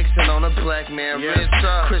pink Nixon on a black man wrist.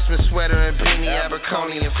 Christmas sweater and beanie,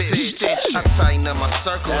 Abercrombie and Fitch. I tighten up my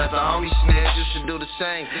circle as a homie snitch. You should do the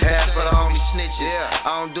same. Half for the homie snitches.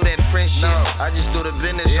 I don't do that French shit. I just do the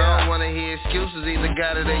business. I don't wanna hear excuses. Either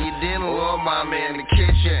got it or you didn't. Or mama in the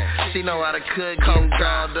kitchen. She know how to cook, getting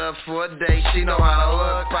dolled up for a day. She know how to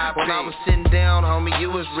look. When I was sitting down, homie, you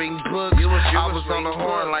was reading books. I was on the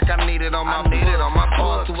horn like I needed on my book.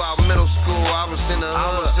 All throughout middle school, I was in the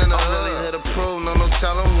hood. I'm really hood approved, no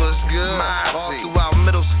telling what's good. All throughout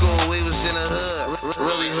middle school, we was in the hood.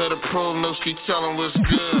 Really hood approved, no street telling what's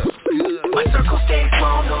good. My circle stays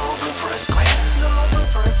small, no room for a square. No room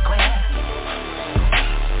for a square.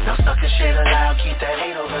 No sucker shit allowed, keep that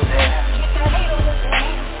hate over there. Keep that hate over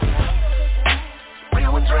there.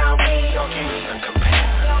 Real ones around me, y'all can't even compare.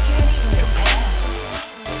 Y'all can't even compare.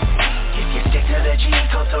 If you stick to the G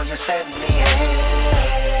code, throw your set in the air.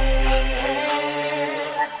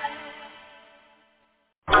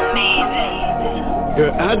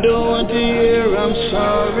 Girl, I don't want to hear I'm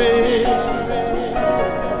sorry.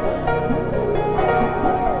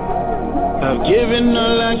 I've given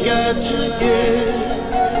all I got to give.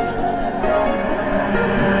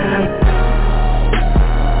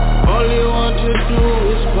 All you want to do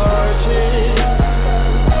is party.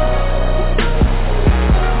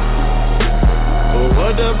 But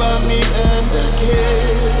what about me and the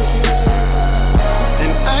kids?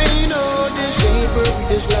 And I know this ain't perfect,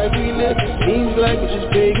 this life we live. Seems like we're just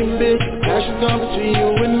begging bills. Cash is gone between you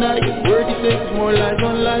and I. Your word you say is more lies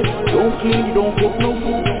on lies. Don't clean, you don't cook no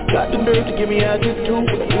food. Got the nerve to give me attitude.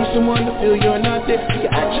 But I need someone to feel you're not there. Your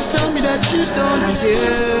actions tell me that you don't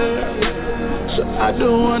care. So I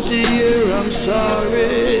don't want to hear I'm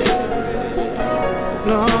sorry.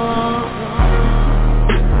 No,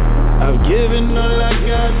 I've given all I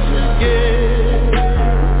got to give.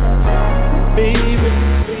 Baby,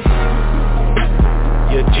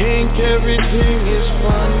 you think everything is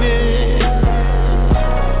funny.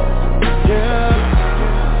 Yeah,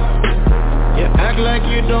 you act like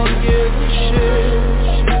you don't give a shit.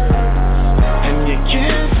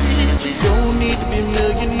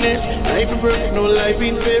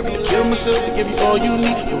 Kill myself to give you all you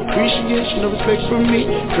need. No appreciation, no respect from me.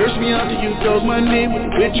 Curse me out till you dog my name.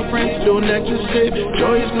 With your friends, don't act to save.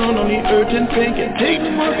 Joy is gone on the earth and pain. Can't take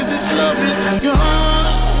no more cause this love is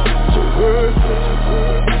gone. So worthless.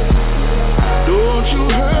 Don't you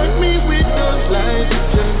hurt me with those lies you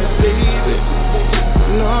tell me, baby.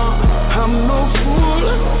 No, I'm no fool.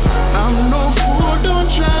 I'm no fool. Don't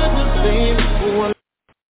try to save me.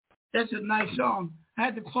 That's a nice song. I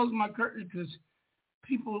had to close my curtain because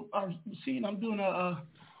people are seeing I'm doing a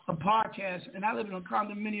podcast, and I live in a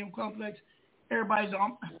condominium complex. Everybody's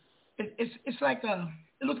on. It's like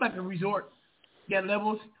it looks like a resort. You got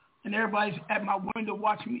levels, and everybody's at my window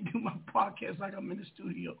watching me do my podcast like I'm in the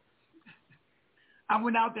studio. I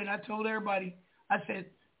went out there and I told everybody. I said,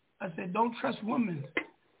 don't trust women.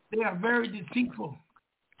 They are very deceitful.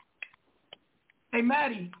 Hey,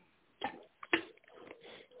 Maddie.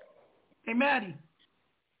 Hey, Maddie.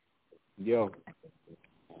 Yo.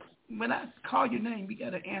 When I call your name, you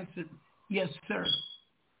got to answer, yes, sir.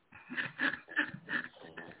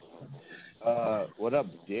 What up,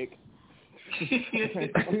 dick?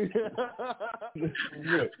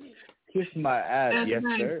 Kiss my ass, That's yes,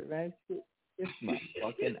 nice. sir, man. Kiss my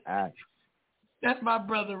fucking ass. That's my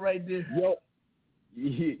brother right there. Yo.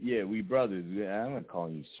 Yeah, we brothers. I'm not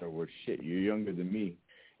calling you sir. We're shit. You're younger than me.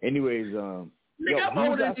 Anyways, Nigga, yo, I'm who's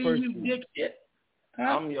older that than first you, dude? dickhead. Huh?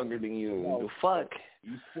 I'm younger than you. No. The fuck?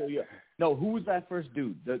 You still young. No, who was that first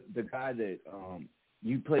dude? The guy that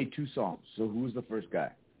you played 2 songs. So who was the first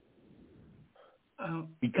guy?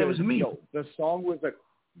 Because that was me. Yo, the song was a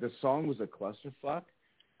clusterfuck,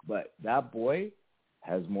 but that boy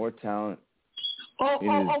has more talent. Oh,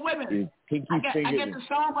 wait a minute. Pinky I got finger. the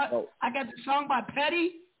song by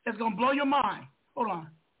Petty that's gonna blow your mind. Hold on.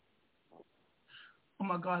 Oh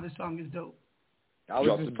my God, this song is dope. I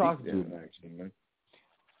was just talking to him actually, man.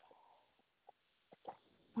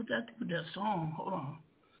 What that do with that song? Hold on.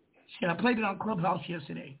 Shit, I played it on Clubhouse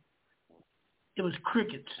yesterday. It was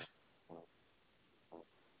Crickets.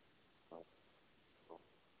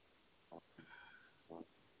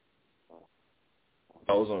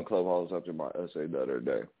 I was on Clubhouse after my essay the other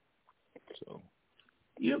day. So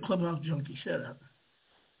You're a Clubhouse junkie. Shut up.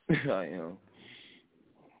 I am.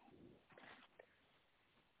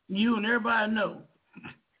 You and everybody know.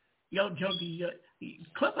 Yo, junkie.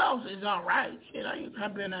 Clubhouse is all right. Shit,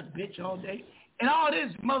 I've been that bitch all day. And all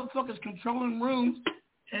this motherfuckers controlling rooms.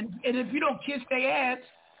 And if you don't kiss their ass,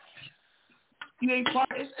 you ain't part.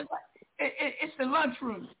 It's the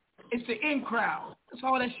lunchroom. It's the in crowd. That's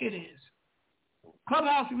all that shit is.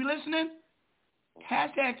 Clubhouse, if you listening,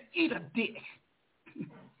 hashtag eat a dick.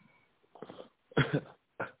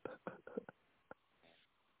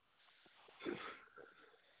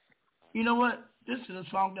 You know what? This is a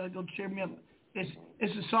song that'll go cheer me up. It's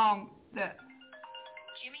a song that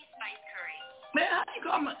Jimmy Spice Curry. Man, how do you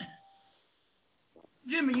call me?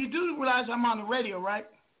 Jimmy, you do realize I'm on the radio, right?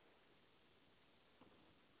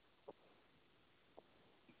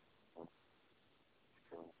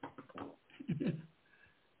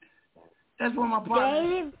 That's one of my partners.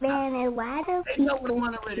 David Banner, why do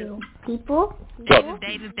people?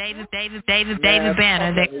 David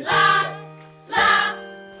Banner.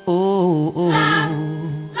 Ooh, ooh,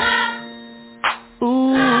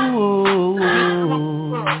 ooh,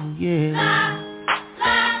 yeah.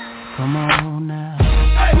 Come on now.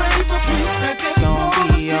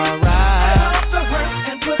 Gonna be alright.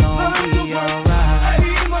 Gonna be alright.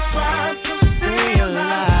 Stay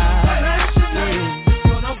alive.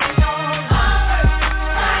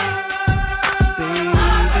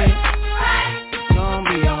 Baby, gonna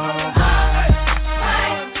be alright.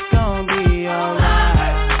 Gonna be alright.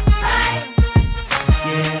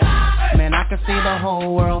 Yeah, man, I can see the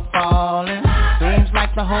whole world falling. Seems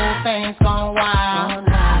like the whole thing's gone wild.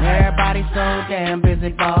 Everybody's so damn busy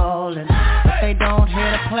ballin', but they don't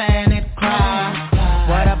hear the planet cry.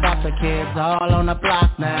 What about the kids all on the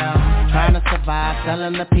block now, trying to survive,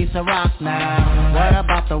 selling a piece of rock now? What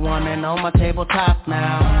about the woman on my tabletop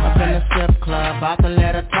now, up in the strip club, about to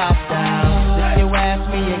let her top down? If you ask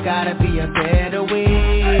me, it gotta be a better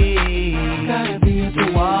way to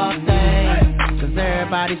do all things, cause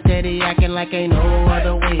everybody steady acting like ain't no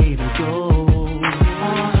other way to go.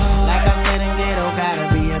 Like I'm sitting ghetto, gotta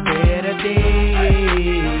be a better day.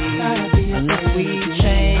 Unless we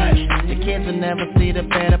change, the kids will never see the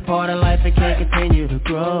better part of life. It can't continue to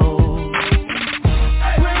grow.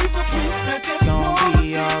 Gonna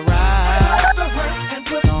be alright.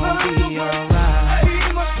 Gonna be alright.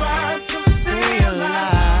 Stay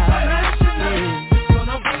alive.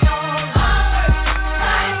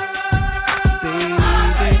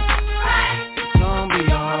 Baby, gonna be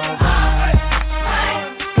alright.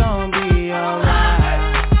 Gonna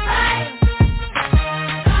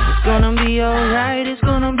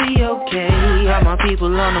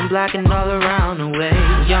people on them block and all around the way.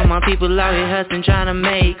 All my people out here hustling, trying to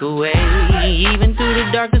make a way. Even through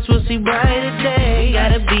the darkness, we'll see brighter day. We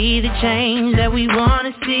gotta be the change that we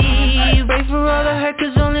wanna see. Pray for all the hurt,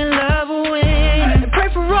 cause only love will win. And pray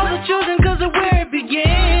for all the children, cause of where it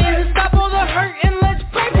begins. Stop all the hurt and let's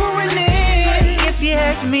pray for an end. If you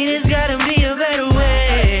ask me, there's gotta be a better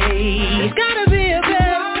way. There's gotta be a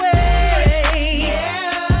better way.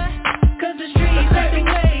 Yeah, cause the streets are the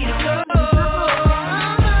way to go.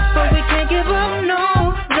 But we can't give up, no,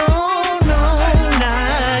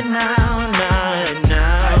 not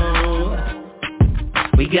now.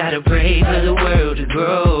 We gotta pray for the world to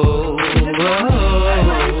grow.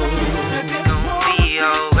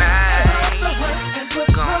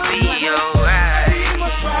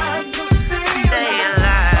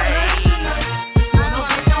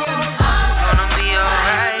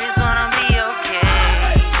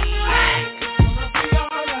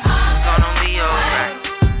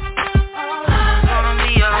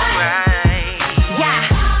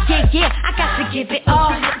 Give it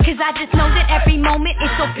all, cause I just know that every moment is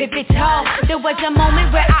so pivotal. There was a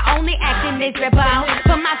moment where I only acted miserable,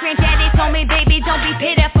 but my granddaddy told me, baby, don't be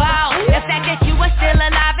pitiful. The fact that you are still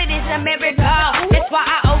alive, it is a miracle. That's why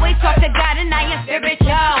I always talk to God and I am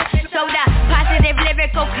spiritual. So the positive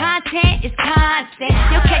lyrical content is constant.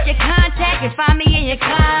 You'll catch your contact and find me in your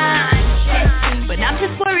conscience. But I'm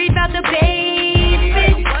just worried about the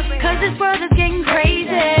basics, cause this world is getting crazy.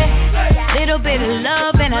 Little bit of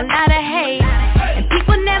love and a lot of hate, and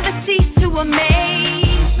people never cease to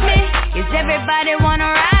amaze me. Cause everybody wanna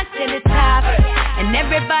rise to the top, and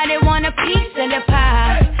everybody want a piece of the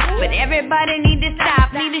pie. But everybody need to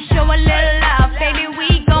stop, need to show a little love. Baby,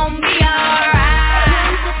 we gon' be alright.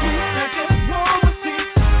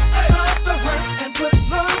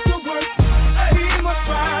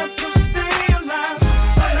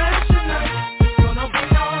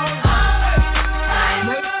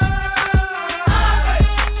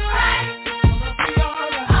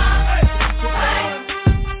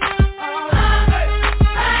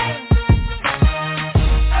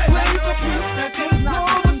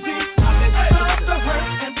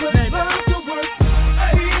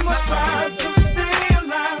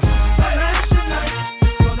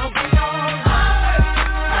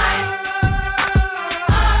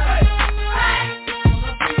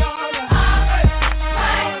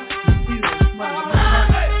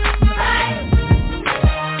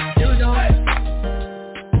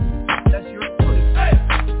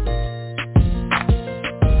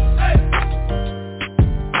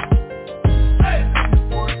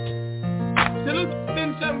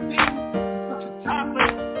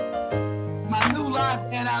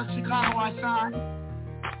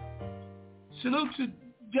 Salute to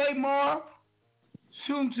Jay Moore,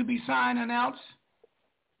 soon to be signed announced.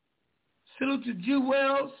 Salute to Jew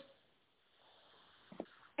Wells.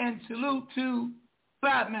 And salute to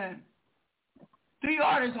Batman. 3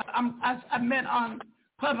 artists I met on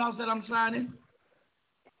Clubhouse that I'm signing.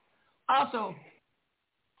 Also,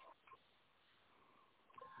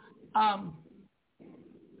 I've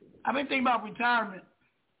been thinking about retirement.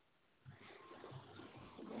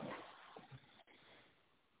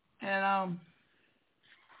 And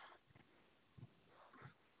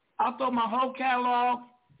I'll throw my whole catalog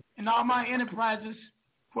and all my enterprises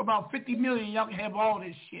for about $50 million. Y'all can have all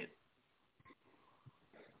this shit.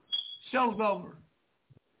 Show's over.